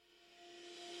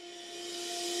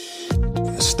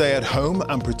stay at home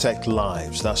and protect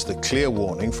lives. That's the clear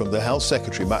warning from the Health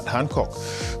Secretary, Matt Hancock,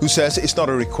 who says it's not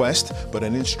a request, but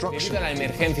an instruction. Debido a la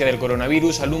emergencia del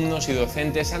coronavirus, alumnos y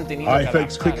docentes han tenido Hi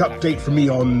folks, quick update from me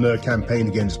on the campaign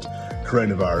against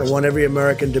coronavirus. I want every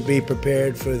American to be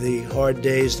prepared for the hard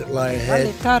days that lie ahead.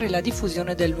 Rallentare la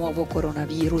diffusione del nuovo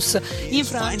coronavirus. In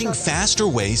Francia, finding faster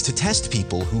ways to test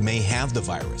people who may have the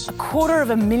virus.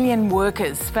 250,000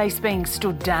 workers face being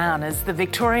stood down as the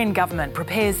Victorian government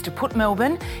prepares to put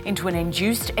Melbourne into an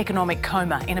induced economic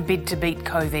coma in a bid to beat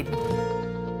COVID.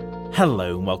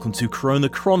 Hello and welcome to Corona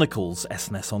Chronicles,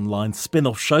 SNS Online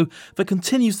spin-off show that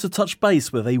continues to touch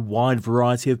base with a wide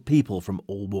variety of people from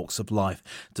all walks of life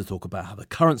to talk about how the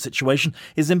current situation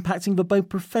is impacting them both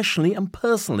professionally and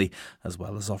personally, as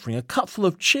well as offering a cupful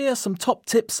of cheer, some top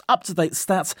tips, up-to-date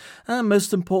stats, and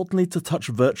most importantly to touch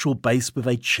virtual base with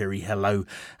a cheery hello,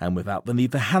 and without the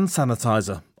need for hand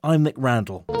sanitizer. I'm Nick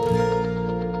Randall.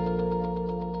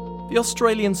 The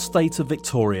Australian state of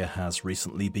Victoria has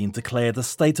recently been declared a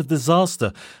state of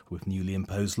disaster, with newly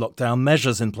imposed lockdown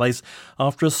measures in place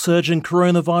after a surge in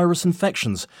coronavirus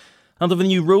infections. Under the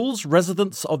new rules,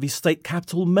 residents of the state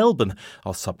capital, Melbourne,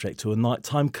 are subject to a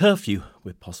nighttime curfew,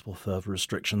 with possible further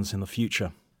restrictions in the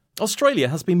future. Australia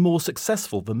has been more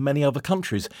successful than many other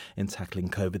countries in tackling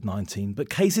COVID-19, but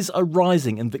cases are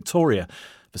rising in Victoria.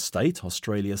 The state,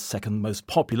 Australia's second most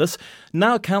populous,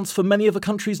 now accounts for many of the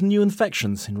country's new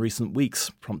infections in recent weeks,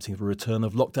 prompting the return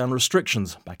of lockdown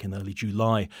restrictions back in early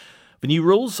July. The new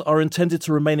rules are intended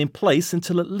to remain in place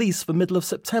until at least the middle of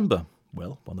September.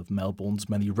 Well, one of Melbourne's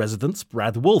many residents,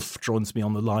 Brad Wolf, joins me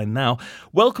on the line now.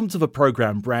 Welcome to the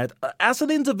programme, Brad. As an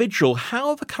individual, how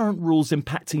are the current rules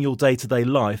impacting your day-to-day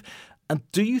life? And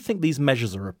do you think these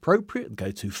measures are appropriate, go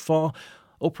too far,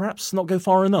 or perhaps not go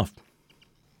far enough?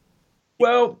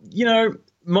 Well, you know,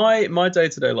 my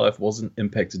day-to-day life wasn't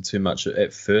impacted too much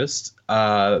at first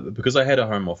because I had a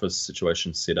home office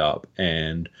situation set up,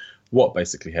 and what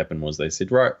basically happened was they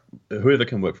said, right, whoever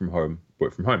can work from home,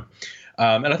 work from home.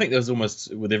 And I think there was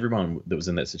almost, with everyone that was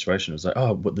in that situation, it was like,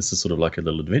 oh, but this is sort of like a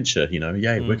little adventure, you know,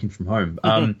 yay, working from home.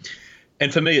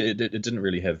 And for me, it didn't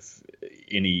really have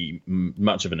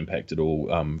much of an impact at all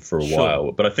for a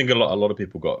while. But I think a lot of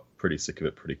people got pretty sick of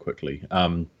it pretty quickly.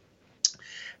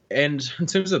 And in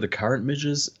terms of the current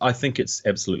measures, I think it's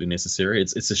absolutely necessary.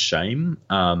 It's a shame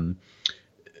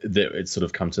that it's sort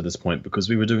of come to this point because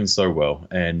we were doing so well,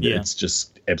 and it's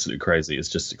just absolutely crazy. It's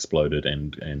just exploded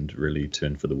and really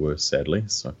turned for the worse, sadly.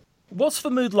 So, what's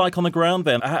the mood like on the ground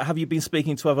then? Have you been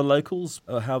speaking to other locals?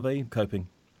 How are they coping?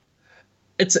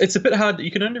 It's a bit hard. You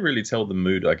can only really tell the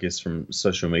mood, I guess, from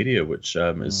social media, which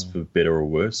is for better or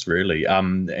worse, really.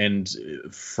 And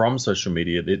from social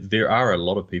media, there are a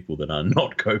lot of people that are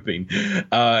not coping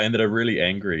and that are really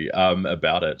angry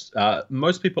about it.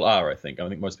 Most people are, I think. I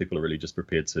think most people are really just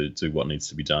prepared to do what needs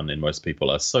to be done. And most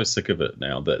people are so sick of it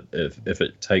now that if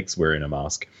it takes wearing a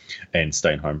mask and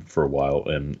staying home for a while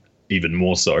and even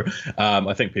more so,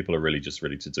 I think people are really just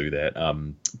ready to do that.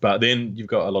 But then you've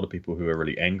got a lot of people who are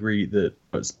really angry that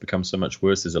it's become so much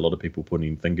worse. There's a lot of people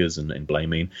pointing fingers and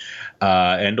blaming,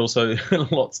 and also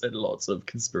lots and lots of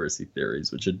conspiracy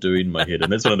theories, which are doing my head.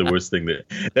 And that's one of the worst things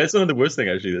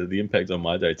actually. The impact on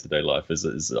my day-to-day life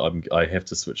is I have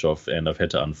to switch off, and I've had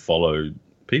to unfollow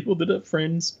people that are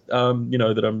friends,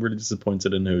 that I'm really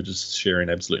disappointed in, who are just sharing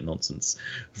absolute nonsense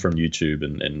from YouTube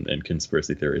and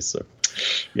conspiracy theories. So,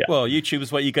 yeah. Well, YouTube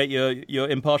is where you get your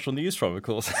impartial news from, of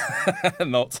course.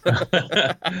 Not.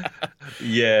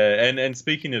 Yeah, and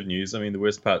speaking of news, I mean, the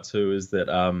worst part too is that,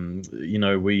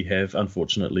 we have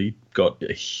unfortunately got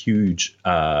a huge,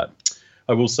 I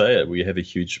will say it, we have a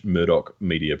huge Murdoch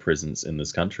media presence in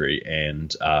this country,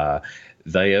 and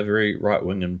they are very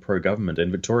right-wing and pro-government,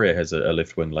 and Victoria has a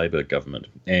left-wing Labor government.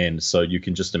 And so you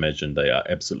can just imagine they are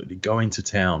absolutely going to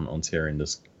town on tearing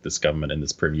this government and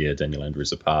this Premier, Daniel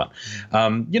Andrews, apart.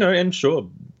 And sure,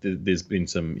 there's been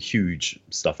some huge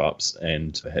stuff-ups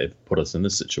and have put us in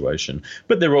this situation.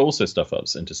 But there were also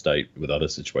stuff-ups interstate with other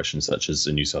situations, such as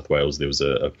in New South Wales. There was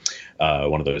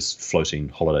one of those floating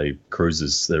holiday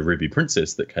cruises, the Ruby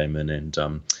Princess, that came in,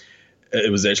 and it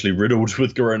was actually riddled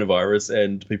with coronavirus,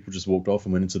 and people just walked off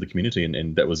and went into the community,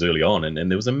 and that was early on,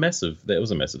 and there was a massive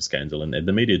scandal, and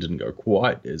the media didn't go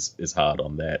quite as hard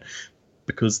on that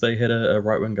because they had a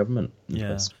right-wing government in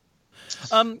place.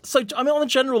 So, I mean, on a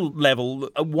general level,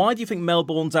 why do you think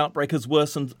Melbourne's outbreak has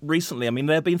worsened recently? I mean,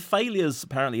 there have been failures,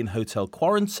 apparently, in hotel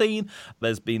quarantine.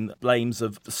 There's been blames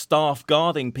of staff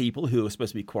guarding people who are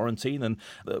supposed to be quarantined, and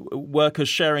workers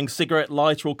sharing cigarette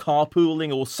lighter or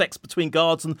carpooling, or sex between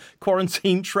guards and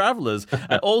quarantine travellers.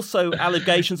 Also,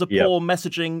 allegations of poor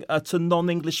messaging to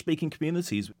non-English-speaking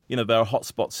communities. You know, there are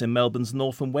hotspots in Melbourne's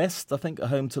north and west, I think, are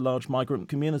home to large migrant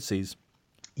communities.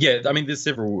 Yeah, I mean, there's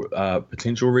several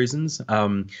potential reasons.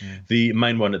 The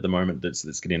main one at the moment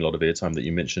that's getting a lot of airtime that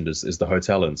you mentioned is the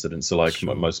hotel incident. So like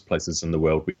most places in the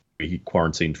world, we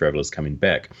quarantine travellers coming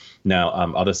back. Now,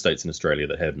 other states in Australia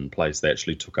that have in place, they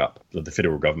actually took up the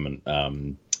federal government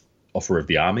offer of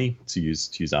the army to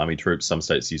use army troops. Some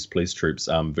states use police troops.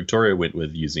 Victoria went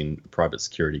with using private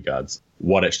security guards.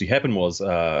 What actually happened was...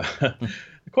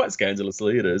 quite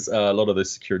scandalously, it is. A lot of the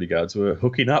security guards were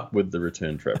hooking up with the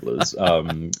return travellers,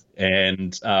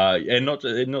 and not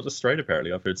just straight.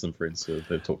 Apparently, I've heard some friends who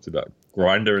have talked about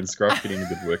Grindr and Scruff getting a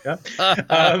good workout,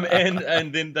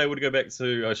 and then they would go back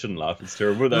to. I shouldn't laugh; it's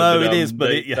terrible. It is,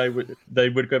 but they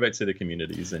would go back to their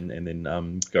communities and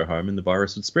then go home, and the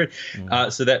virus would spread.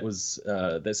 So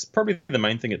that's probably the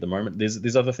main thing at the moment.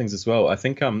 There's other things as well. I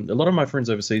think a lot of my friends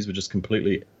overseas were just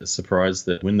completely surprised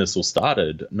that when this all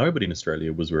started, nobody in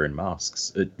Australia was wearing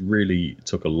masks. It really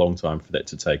took a long time for that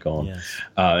to take on,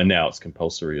 and now it's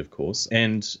compulsory, of course.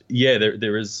 And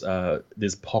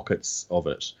there's pockets of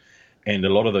it, and a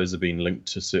lot of those have been linked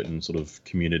to certain sort of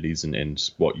communities and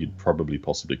what you'd probably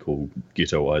possibly call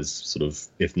ghettoized sort of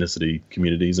ethnicity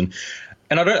communities, and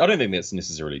I don't think that's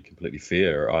necessarily completely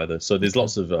fair either. So there's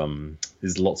lots of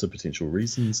potential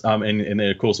reasons, and then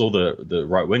of course all the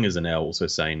right wingers are now also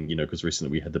saying, you know, because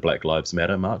recently we had the Black Lives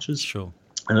Matter marches. Sure.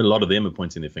 And a lot of them are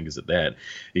pointing their fingers at that,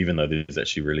 even though there's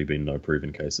actually really been no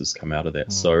proven cases come out of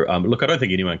that. So, look, I don't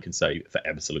think anyone can say for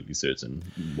absolutely certain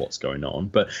what's going on.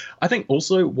 But I think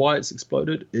also why it's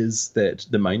exploded is that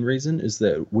the main reason is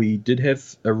that we did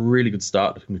have a really good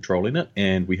start to controlling it,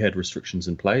 and we had restrictions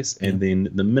in place. And then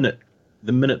the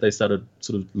minute they started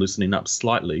sort of loosening up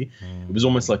slightly, it was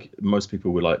almost like most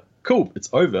people were like, cool, it's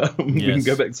over. We can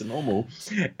go back to normal.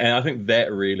 And I think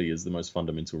that really is the most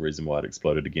fundamental reason why it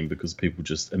exploded again, because people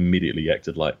just immediately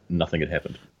acted like nothing had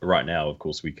happened. Right now, of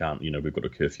course, we can't, we've got a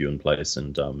curfew in place,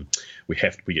 and we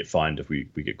get fined if we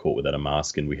get caught without a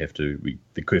mask, and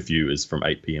the curfew is from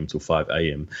 8 p.m. till 5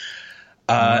 a.m.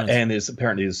 And there's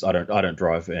I don't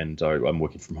drive, and I'm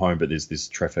working from home, but there's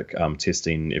traffic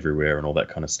testing everywhere and all that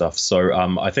kind of stuff. So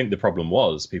I think the problem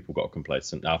was people got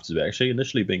complacent after actually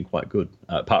initially being quite good.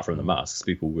 Apart from the masks,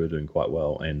 people were doing quite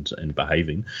well and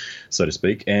behaving, so to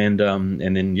speak. And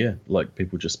then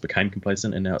people just became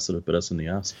complacent, and now it sort of bit us in the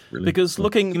ass, really. Because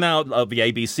looking now at the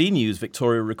ABC News,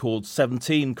 Victoria records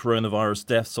 17 coronavirus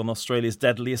deaths on Australia's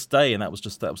deadliest day, and that was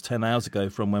 10 hours ago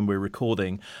from when we're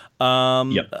recording.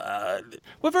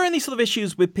 Were there any sort of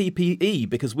issues with PPE?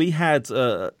 Because we had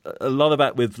a lot of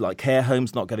that with like care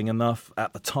homes not getting enough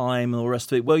at the time and all the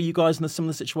rest of it. Were you guys in a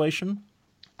similar situation?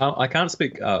 I can't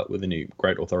speak with any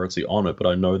great authority on it, but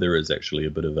I know there is actually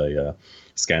a bit of a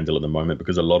scandal at the moment,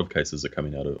 because a lot of cases are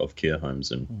coming out of care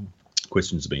homes, and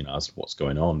questions are being asked what's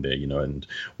going on there, and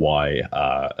why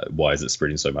is it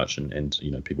spreading so much,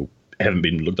 and people haven't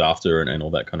been looked after and all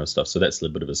that kind of stuff. So that's a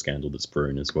bit of a scandal that's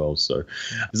brewing as well. So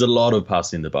there's a lot of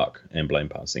passing the buck and blame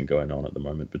passing going on at the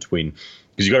moment because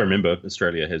you got to remember,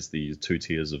 Australia has the two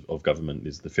tiers of government.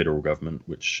 There's the federal government,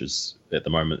 which is at the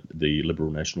moment the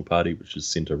Liberal National Party, which is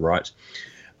centre-right,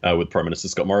 with Prime Minister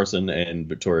Scott Morrison, and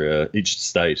Victoria. Each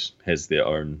state has their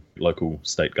own local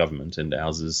state government, and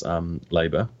ours is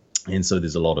Labor. And so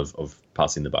there's a lot of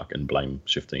passing the buck and blame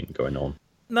shifting going on.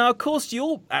 Now, of course,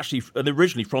 you're actually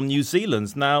originally from New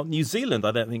Zealand. Now, New Zealand,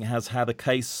 I don't think, has had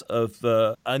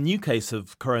a new case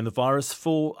of coronavirus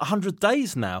for 100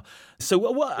 days now.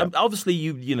 So, obviously,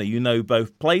 you know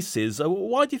both places.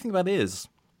 Why do you think that is?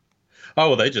 Oh,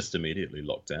 well, they just immediately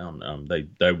locked down.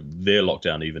 Their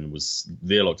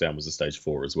lockdown was a stage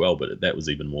 4 as well, but that was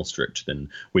even more strict than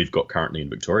we've got currently in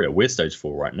Victoria. We're stage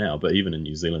 4 right now, but even in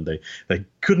New Zealand, they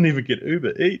couldn't even get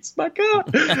Uber Eats. My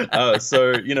God!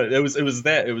 So it was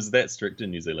that strict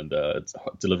in New Zealand.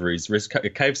 Deliveries,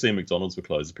 KFC and McDonald's were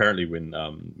closed. Apparently,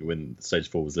 when stage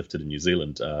 4 was lifted in New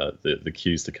Zealand, the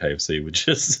queues to KFC were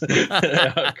just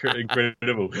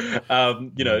incredible.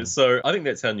 So I think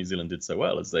that's how New Zealand did so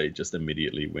well, is they just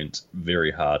immediately went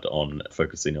very hard on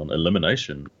focusing on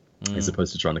elimination as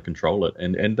opposed to trying to control it,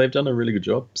 and they've done a really good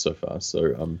job so far.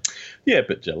 So a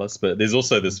bit jealous, but there's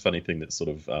also this funny thing that sort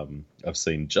of I've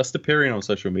seen just appearing on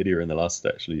social media in the last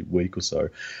actually week or so,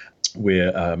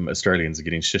 where Australians are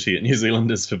getting shitty at New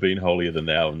Zealanders for being holier than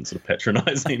thou and sort of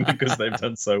patronising because they've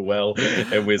done so well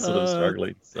and we're sort of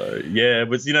struggling. So yeah,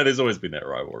 but there's always been that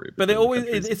rivalry. But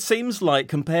it seems like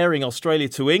comparing Australia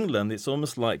to England, it's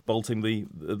almost like bolting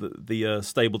the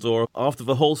stable door after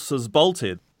the horse has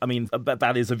bolted. I mean,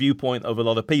 that is a viewpoint of a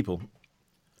lot of people.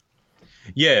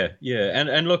 Yeah.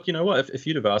 And look, you know what? If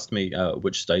you'd have asked me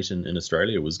which state in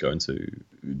Australia was going to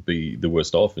be the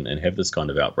worst off and have this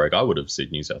kind of outbreak, I would have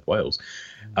said New South Wales,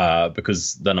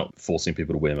 because they're not forcing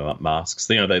people to wear masks.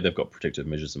 They've got protective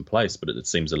measures in place, but it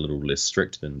seems a little less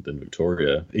strict than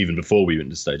Victoria, even before we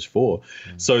went to stage 4.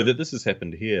 So that this has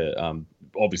happened here,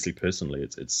 obviously personally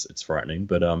it's frightening,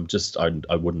 but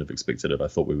I wouldn't have expected it. I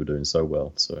thought we were doing so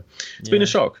well. So it's been a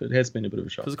shock. It has been a bit of a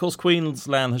shock. Because of course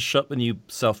Queensland has shut the New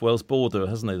South Wales border,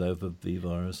 hasn't it, over the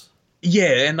virus?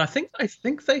 Yeah, and I think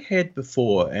they had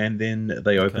before, and then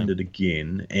they opened it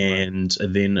again, and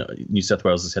then New South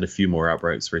Wales has had a few more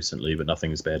outbreaks recently, but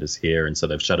nothing as bad as here, and so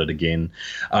they've shut it again.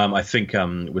 I think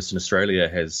Western Australia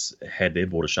has had their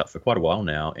border shut for quite a while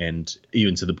now, and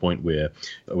even to the point where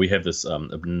we have this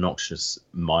obnoxious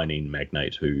mining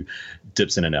magnate who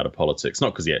dips in and out of politics,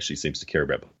 not because he actually seems to care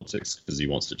about politics, because he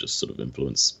wants to just sort of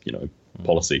influence,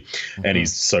 policy, and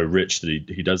he's so rich that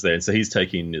he does that, and so he's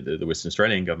taking the Western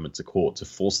Australian government to court to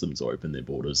force them to open their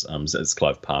borders. It's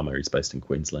Clive Palmer. He's based in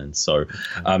Queensland, so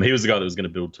he was the guy that was going to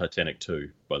build Titanic 2,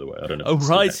 by the way. I don't know. Oh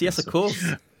right, yes, of course.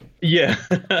 Yeah.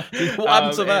 What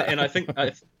happened to that? And I think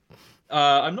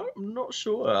I'm not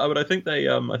sure, but I think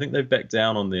they've backed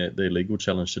down on their legal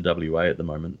challenge to WA at the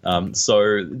moment.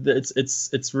 So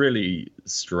it's really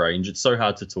strange. It's so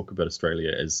hard to talk about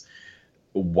Australia as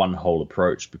one whole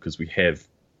approach because we have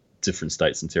different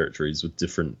states and territories with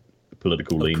different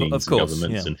political leanings and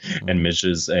governments and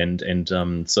measures, and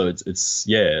so it's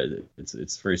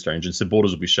very strange. And so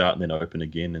borders will be shut and then open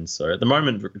again, and so at the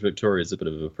moment Victoria is a bit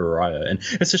of a pariah, and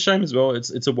it's a shame as well.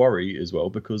 It's a worry as well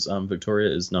because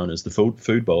Victoria is known as the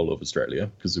food bowl of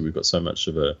Australia because we've got so much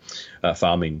of a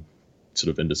farming sort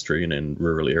of industry and in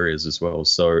rural areas as well.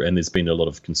 So, and there's been a lot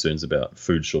of concerns about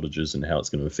food shortages and how it's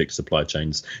going to affect supply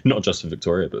chains, not just for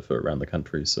Victoria, but for around the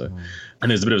country. So,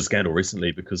 and there's a bit of a scandal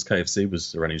recently because KFC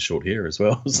was running short here as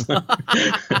well. So.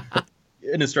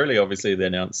 In Australia, obviously, they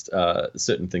announced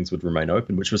certain things would remain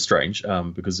open, which was strange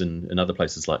because in other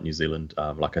places like New Zealand,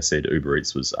 like I said, Uber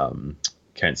Eats was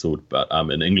cancelled, but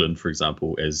in England, for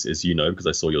example, as you know, because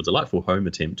I saw your delightful home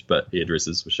attempt, but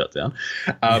hairdressers were shut down.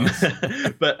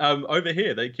 But over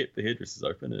here, they kept the hairdressers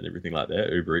open and everything like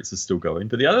that. Uber Eats is still going.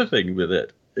 But the other thing with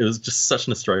it was just such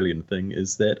an Australian thing,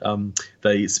 is that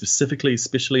they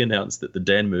specially announced that the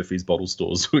Dan Murphy's bottle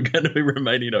stores were going to be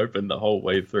remaining open the whole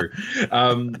way through,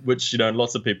 which,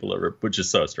 lots of people are, which is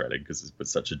so Australian because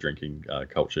it's such a drinking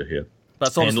culture here.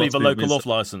 That's obviously the local off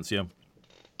license, yeah.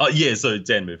 Yeah, so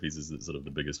Dan Murphy's is sort of the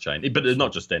biggest chain, but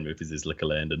not just Dan Murphy's. There's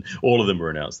Liquorland, and all of them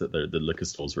were announced that the liquor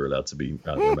stores were allowed to be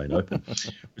remain open,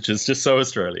 which is just so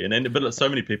Australian. But so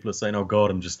many people are saying, "Oh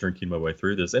God, I'm just drinking my way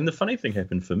through this." And the funny thing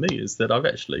happened for me is that I've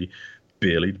actually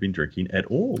barely been drinking at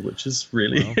all, which is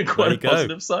really quite a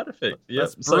positive side effect. Yeah,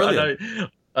 so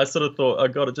I sort of thought, "Oh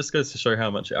God, it just goes to show how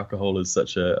much alcohol is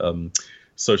such a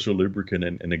social lubricant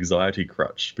and anxiety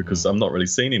crutch because I'm not really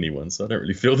seeing anyone, so I don't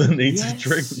really feel the need to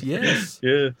drink." Yes.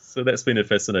 Yeah, so that's been a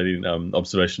fascinating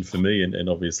observation for me, and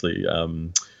obviously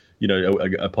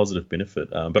a positive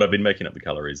benefit. But I've been making up the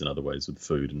calories in other ways with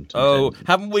food. And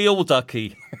haven't we all,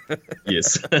 Ducky?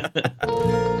 Yes.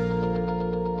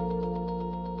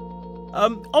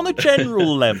 On a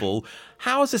general level,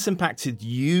 how has this impacted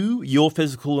you, your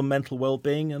physical and mental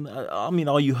well-being? And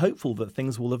are you hopeful that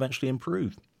things will eventually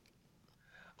improve?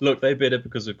 Look, they better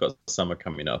because we've got summer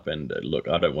coming up, and look,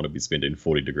 I don't want to be spending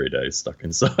 40-degree days stuck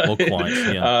inside. Or quite,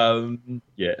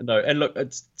 yeah. And look,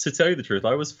 to tell you the truth,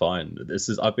 I was fine.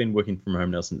 I've been working from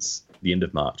home now since the end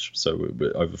of March, so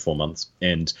we're over 4 months,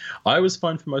 and I was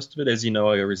fine for most of it. As you know,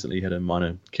 I recently had a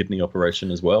minor kidney operation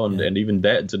as well, and even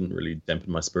that didn't really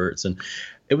dampen my spirits. And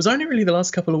it was only really the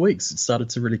last couple of weeks it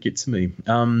started to really get to me.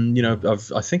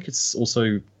 I think it's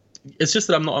also. It's just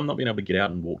that I'm not being able to get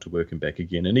out and walk to work and back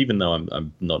again. And even though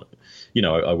I'm not,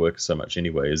 I work so much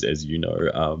anyway, as you know,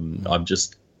 I'm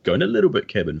just going a little bit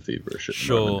cabin feverish at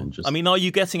the moment. Sure. Are you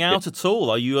getting out at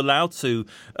all? Are you allowed to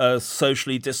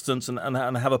socially distance and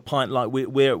have a pint like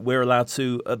we're allowed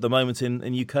to at the moment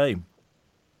in UK?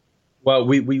 Well,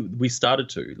 we started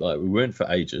to, we weren't for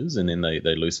ages, and then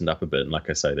they loosened up a bit. And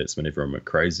like I say, that's when everyone went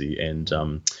crazy. And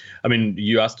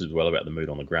you asked as well about the mood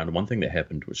on the ground. And one thing that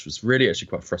happened, which was really actually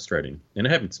quite frustrating, and it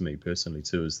happened to me personally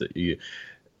too, is that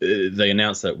they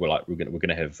announced that we're going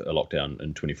to have a lockdown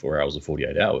in 24 hours or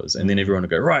 48 hours, and then everyone would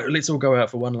go, right, let's all go out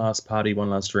for one last party, one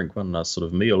last drink, one last sort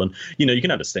of meal, and you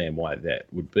can understand why that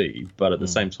would be, but at the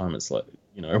same time, it's like,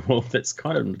 well, that's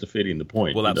kind of defeating the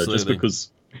point. Well, absolutely. Just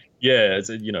because,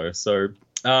 so.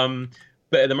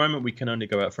 But at the moment, we can only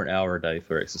go out for an hour a day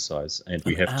for exercise, and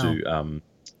we have to.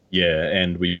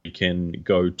 And we can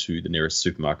go to the nearest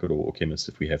supermarket or chemist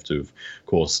if we have to, of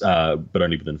course, but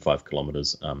only within 5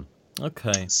 kilometres.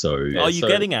 Okay. So, are you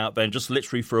getting out then, just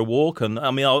literally for a walk? And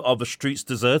are the streets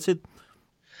deserted?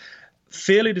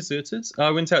 Fairly deserted.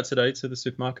 I went out today to the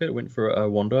supermarket. Went for a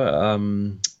wander.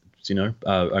 Only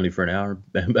for an hour,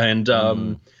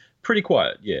 and pretty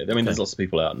quiet. Yeah, I mean, there's lots of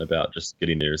people out and about just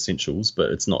getting their essentials,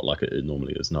 but it's not like it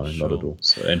normally is. No, not at all.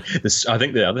 So, and I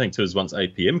think the other thing too is once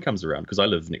 8 p.m. comes around, because I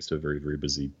live next to a very, very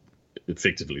busy.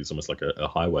 Effectively, it's almost like a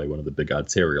highway, one of the big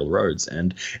arterial roads,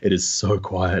 and it is so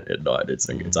quiet at night. It's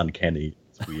uncanny.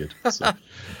 It's weird. So,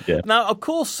 yeah. Now, of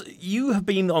course, you have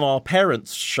been on our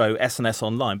parents' show SNS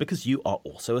Online because you are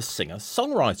also a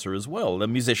singer-songwriter as well, a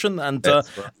musician, and.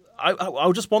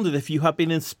 I just wondered if you have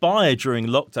been inspired during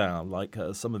lockdown, like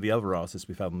some of the other artists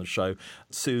we've had on the show,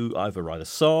 to either write a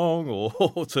song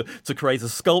or to create a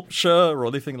sculpture or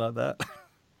anything like that.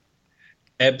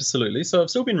 Absolutely. So I've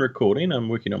still been recording. I'm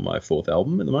working on my 4th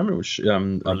album at the moment, which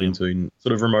I've been doing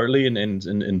sort of remotely and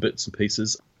in bits and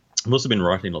pieces. I've also been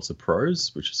writing lots of prose,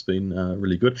 which has been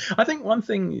really good. I think one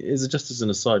thing is, just as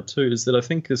an aside too, is that I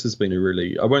think this has been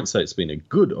I won't say it's been a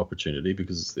good opportunity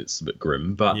because it's a bit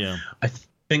grim, but I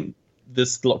think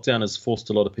this lockdown has forced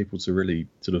a lot of people to really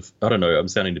sort of, I don't know, I'm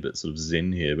sounding a bit sort of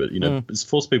zen here, but, it's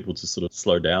forced people to sort of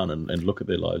slow down and look at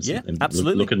their lives and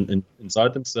absolutely. look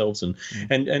inside themselves and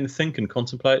think and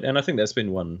contemplate. And I think that's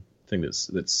been one thing that's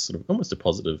sort of almost a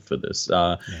positive for this.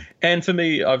 And for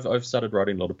me, I've started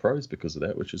writing a lot of prose because of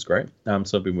that, which is great.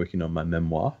 So I've been working on my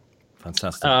memoir.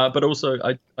 Fantastic. But also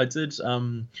I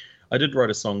did write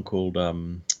a song called,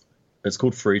 it's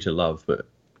called Free to Love, but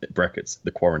brackets,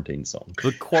 the quarantine song.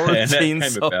 The quarantine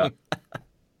song.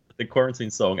 The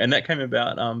quarantine song. And that came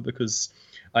about because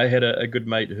I had a good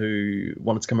mate who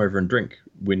wanted to come over and drink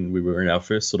when we were in our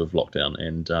first sort of lockdown.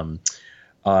 And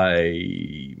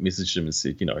I messaged him and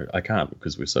said, I can't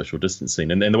because we're social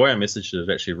distancing. And the way I messaged it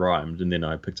actually rhymed. And then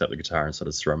I picked up the guitar and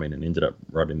started strumming and ended up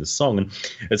writing this song. And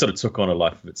it sort of took on a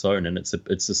life of its own. And it's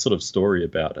a sort of story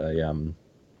about a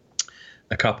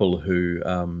couple who...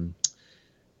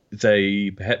 they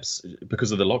perhaps,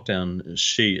 because of the lockdown,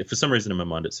 she, for some reason in my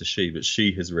mind it's a she, but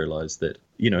she has realised that,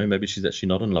 maybe she's actually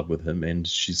not in love with him and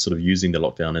she's sort of using the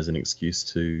lockdown as an excuse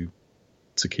to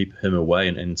keep him away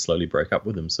and slowly break up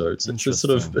with him. So it's a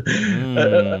sort of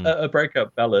a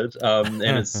breakup ballad, and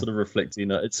it's sort of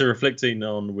reflecting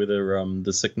on whether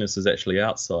the sickness is actually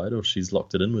outside or she's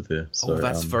locked it in with her. So,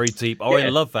 that's very deep. I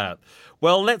love that.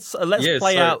 Well, let's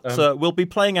play out. We'll be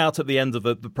playing out at the end of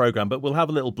the programme, but we'll have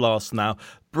a little blast now.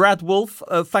 Brad Wolfe,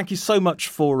 thank you so much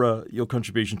for your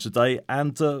contribution today,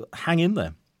 and hang in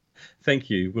there. Thank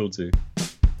you. Will do.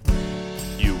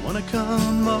 You wanna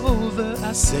come over,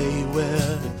 I say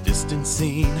we're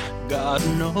distancing. God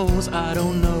knows I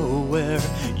don't know where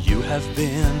you have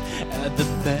been at the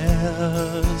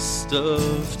best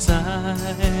of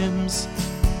times.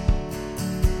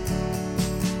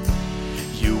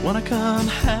 You wanna come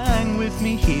hang with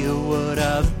me, hear what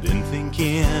I've been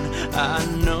thinking. I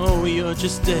know you're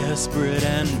just desperate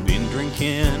and been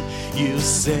drinking. You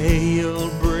say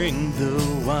you'll bring the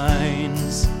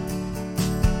wines.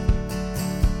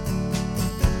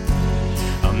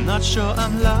 I'm not sure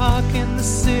I'm locking the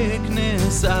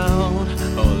sickness out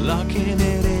or locking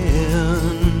it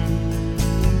in.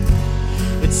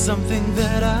 It's something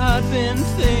that I've been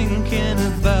thinking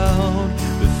about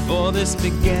before this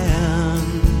began.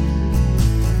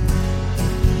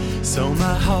 So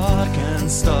my heart can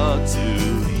start to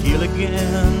heal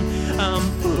again. I'm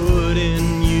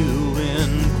putting you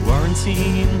in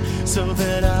quarantine so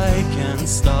that I can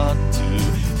start to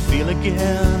feel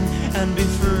again and be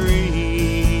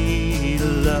free to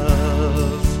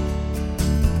love.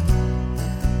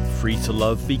 Free to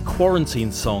Love, the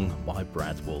quarantine song by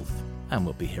Brad Wolfe. And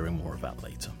we'll be hearing more of that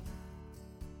later.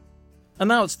 And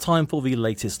now it's time for the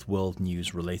latest world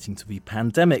news relating to the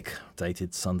pandemic,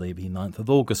 dated Sunday the 9th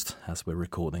of August as we're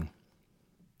recording.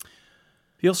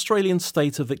 The Australian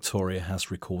state of Victoria has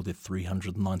recorded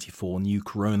 394 new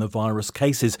coronavirus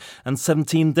cases and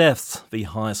 17 deaths, the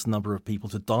highest number of people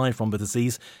to die from the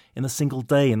disease in a single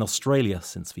day in Australia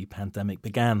since the pandemic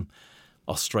began.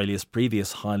 Australia's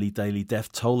previous highly daily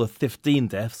death toll of 15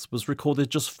 deaths was recorded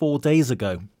just 4 days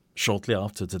ago. Shortly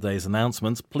after today's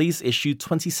announcement, police issued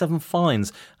 27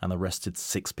 fines and arrested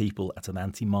 6 people at an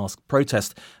anti-mask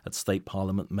protest at State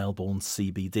Parliament Melbourne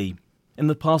CBD. In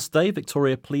the past day,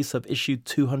 Victoria Police have issued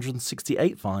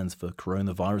 268 fines for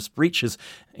coronavirus breaches,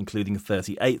 including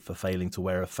 38 for failing to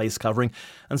wear a face covering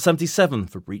and 77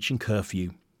 for breaching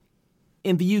curfew.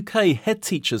 In the UK, head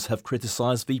teachers have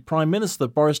criticised the Prime Minister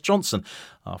Boris Johnson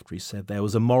after he said there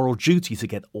was a moral duty to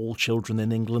get all children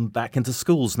in England back into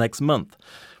schools next month.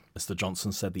 Mr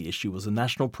Johnson said the issue was a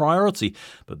national priority,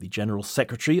 but the General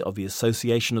Secretary of the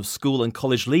Association of School and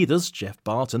College Leaders, Jeff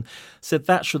Barton, said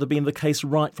that should have been the case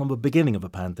right from the beginning of the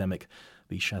pandemic.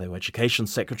 The Shadow Education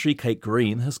Secretary, Kate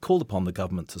Green, has called upon the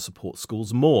government to support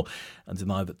schools more and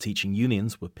denied that teaching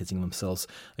unions were pitting themselves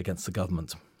against the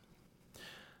government.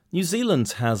 New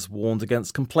Zealand has warned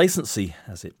against complacency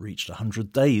as it reached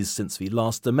 100 days since the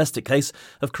last domestic case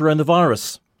of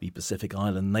coronavirus. The Pacific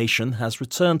Island nation has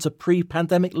returned to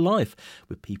pre-pandemic life,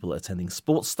 with people attending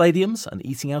sports stadiums and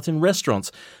eating out in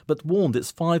restaurants, but warned its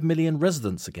 5 million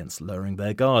residents against lowering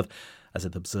their guard, as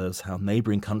it observes how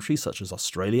neighbouring countries such as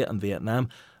Australia and Vietnam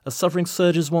are suffering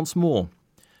surges once more.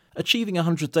 Achieving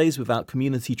 100 days without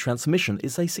community transmission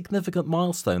is a significant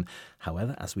milestone.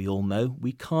 However, as we all know,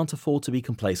 we can't afford to be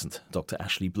complacent, Dr.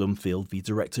 Ashley Bloomfield, the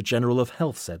Director General of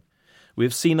Health, said. We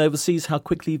have seen overseas how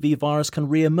quickly the virus can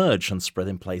re-emerge and spread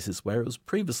in places where it was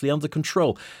previously under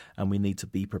control, and we need to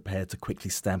be prepared to quickly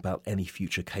stamp out any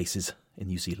future cases in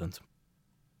New Zealand.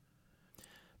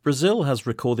 Brazil has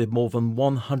recorded more than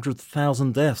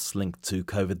 100,000 deaths linked to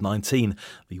COVID-19,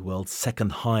 the world's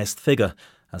second highest figure,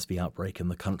 as the outbreak in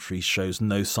the country shows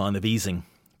no sign of easing.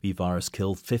 The virus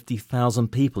killed 50,000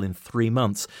 people in 3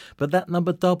 months, but that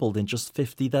number doubled in just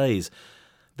 50 days.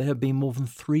 There have been more than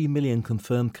 3 million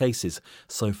confirmed cases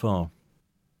so far.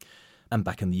 And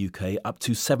back in the UK, up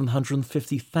to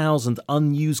 750,000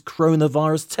 unused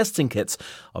coronavirus testing kits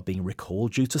are being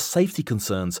recalled due to safety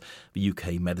concerns. The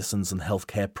UK Medicines and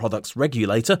Healthcare Products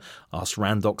Regulator asked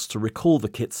Randox to recall the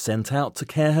kits sent out to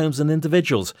care homes and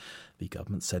individuals. The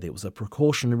government said it was a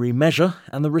precautionary measure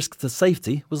and the risk to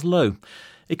safety was low.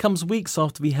 It comes weeks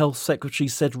after the Health Secretary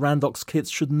said Randox kits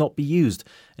should not be used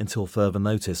until further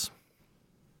notice.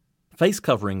 Face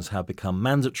coverings have become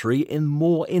mandatory in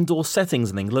more indoor settings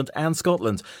in England and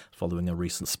Scotland, following a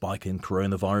recent spike in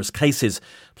coronavirus cases.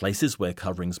 Places where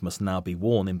coverings must now be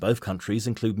worn in both countries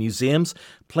include museums,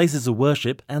 places of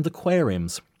worship and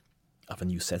aquariums. Other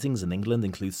new settings in England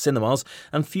include cinemas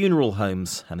and funeral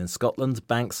homes, and in Scotland,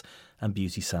 banks and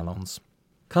beauty salons.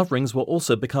 Coverings will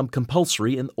also become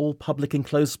compulsory in all public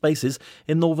enclosed spaces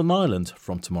in Northern Ireland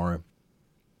from tomorrow.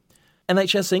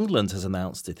 NHS England has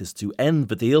announced it is to end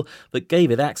the deal that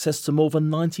gave it access to more than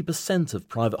 90% of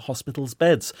private hospitals'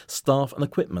 beds, staff and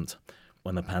equipment.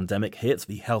 When the pandemic hit,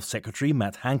 the Health Secretary,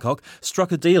 Matt Hancock,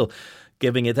 struck a deal,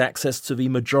 giving it access to the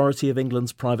majority of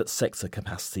England's private sector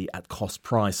capacity at cost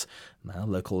price. Now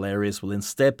local areas will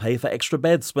instead pay for extra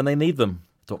beds when they need them.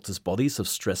 Doctors' bodies have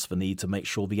stressed the need to make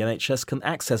sure the NHS can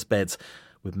access beds,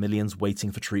 with millions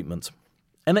waiting for treatment.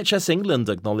 NHS England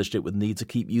acknowledged it would need to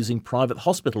keep using private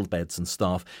hospital beds and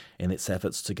staff in its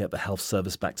efforts to get the health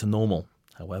service back to normal.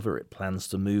 However, it plans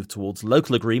to move towards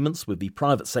local agreements with the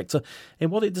private sector in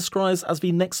what it describes as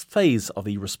the next phase of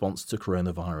the response to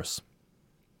coronavirus.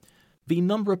 The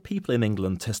number of people in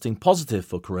England testing positive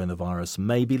for coronavirus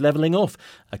may be levelling off,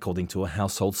 according to a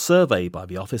household survey by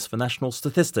the Office for National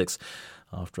Statistics.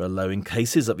 After a low in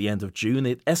cases at the end of June,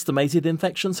 it estimated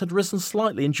infections had risen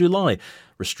slightly in July.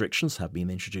 Restrictions have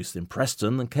been introduced in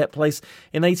Preston and kept place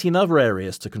in 18 other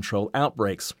areas to control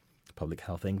outbreaks. Public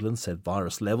Health England said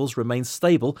virus levels remain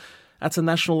stable at a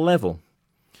national level.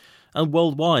 And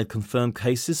worldwide, confirmed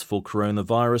cases for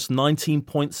coronavirus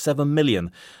 19.7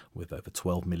 million, with over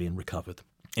 12 million recovered.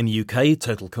 In the UK,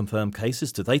 total confirmed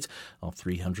cases to date are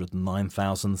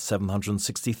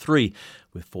 309,763,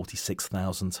 with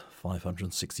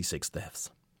 46,566 deaths.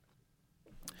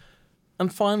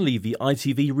 And finally, the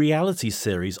ITV reality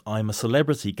series I'm a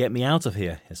Celebrity, Get Me Out of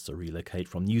Here is to relocate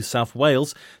from New South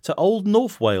Wales to Old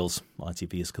North Wales.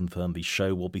 ITV has confirmed the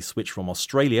show will be switched from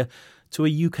Australia to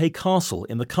a UK castle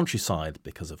in the countryside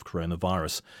because of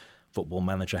coronavirus. Football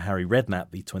manager Harry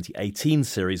Redknapp, the 2018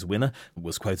 series winner,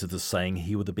 was quoted as saying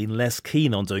he would have been less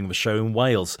keen on doing the show in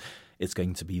Wales. It's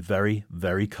going to be very,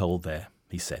 very cold there,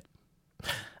 he said.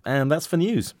 And that's for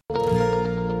news.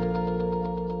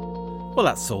 Well,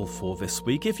 that's all for this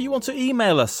week. If you want to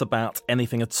email us about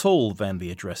anything at all, then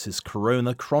the address is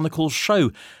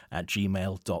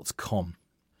coronachroniclesshow@gmail.com.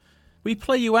 We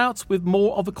play you out with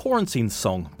more of a quarantine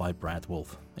song by Brad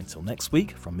Wolf. Until next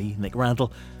week, from me, Nick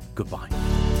Randall, goodbye.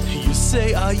 You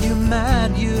say, are you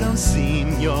mad? You don't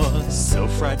seem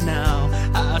yourself right now.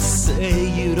 I say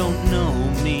you don't know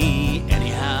me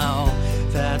anyhow.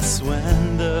 That's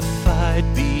when the fight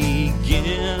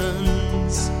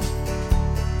begins.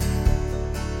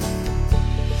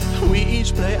 We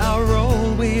each play our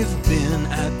role, we've been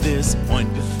at this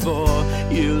point before.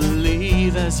 You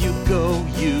leave as you go,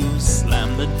 you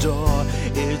slam the door.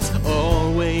 It's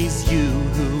always you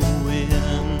who wins.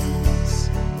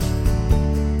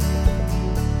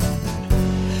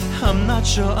 I'm not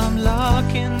sure I'm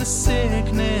locking the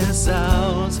sickness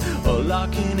out or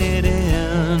locking it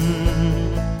in.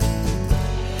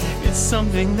 It's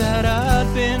something that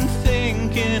I've been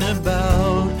thinking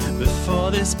about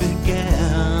before this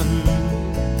began.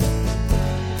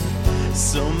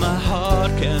 So my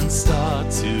heart can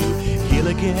start to heal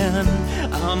again.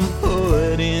 I'm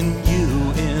putting you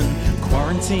in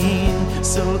quarantine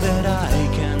so that I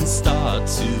can start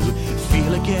to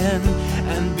feel again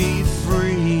and be